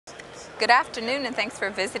Good afternoon and thanks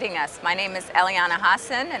for visiting us. My name is Eliana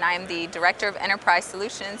Hassan and I am the Director of Enterprise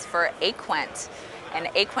Solutions for Aquent. And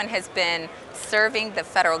Aquent has been serving the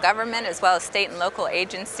federal government as well as state and local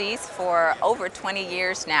agencies for over 20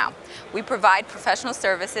 years now. We provide professional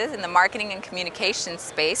services in the marketing and communications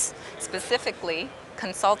space, specifically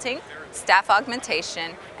consulting, staff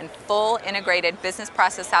augmentation, and full integrated business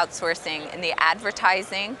process outsourcing in the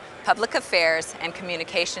advertising, public affairs, and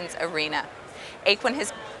communications arena. Aquent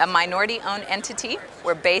is a minority-owned entity.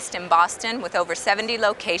 We're based in Boston with over 70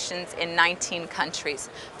 locations in 19 countries.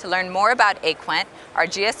 To learn more about Aquent, our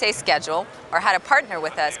GSA schedule, or how to partner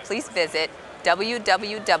with us, please visit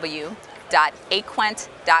www.aquent.com.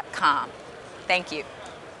 Thank you.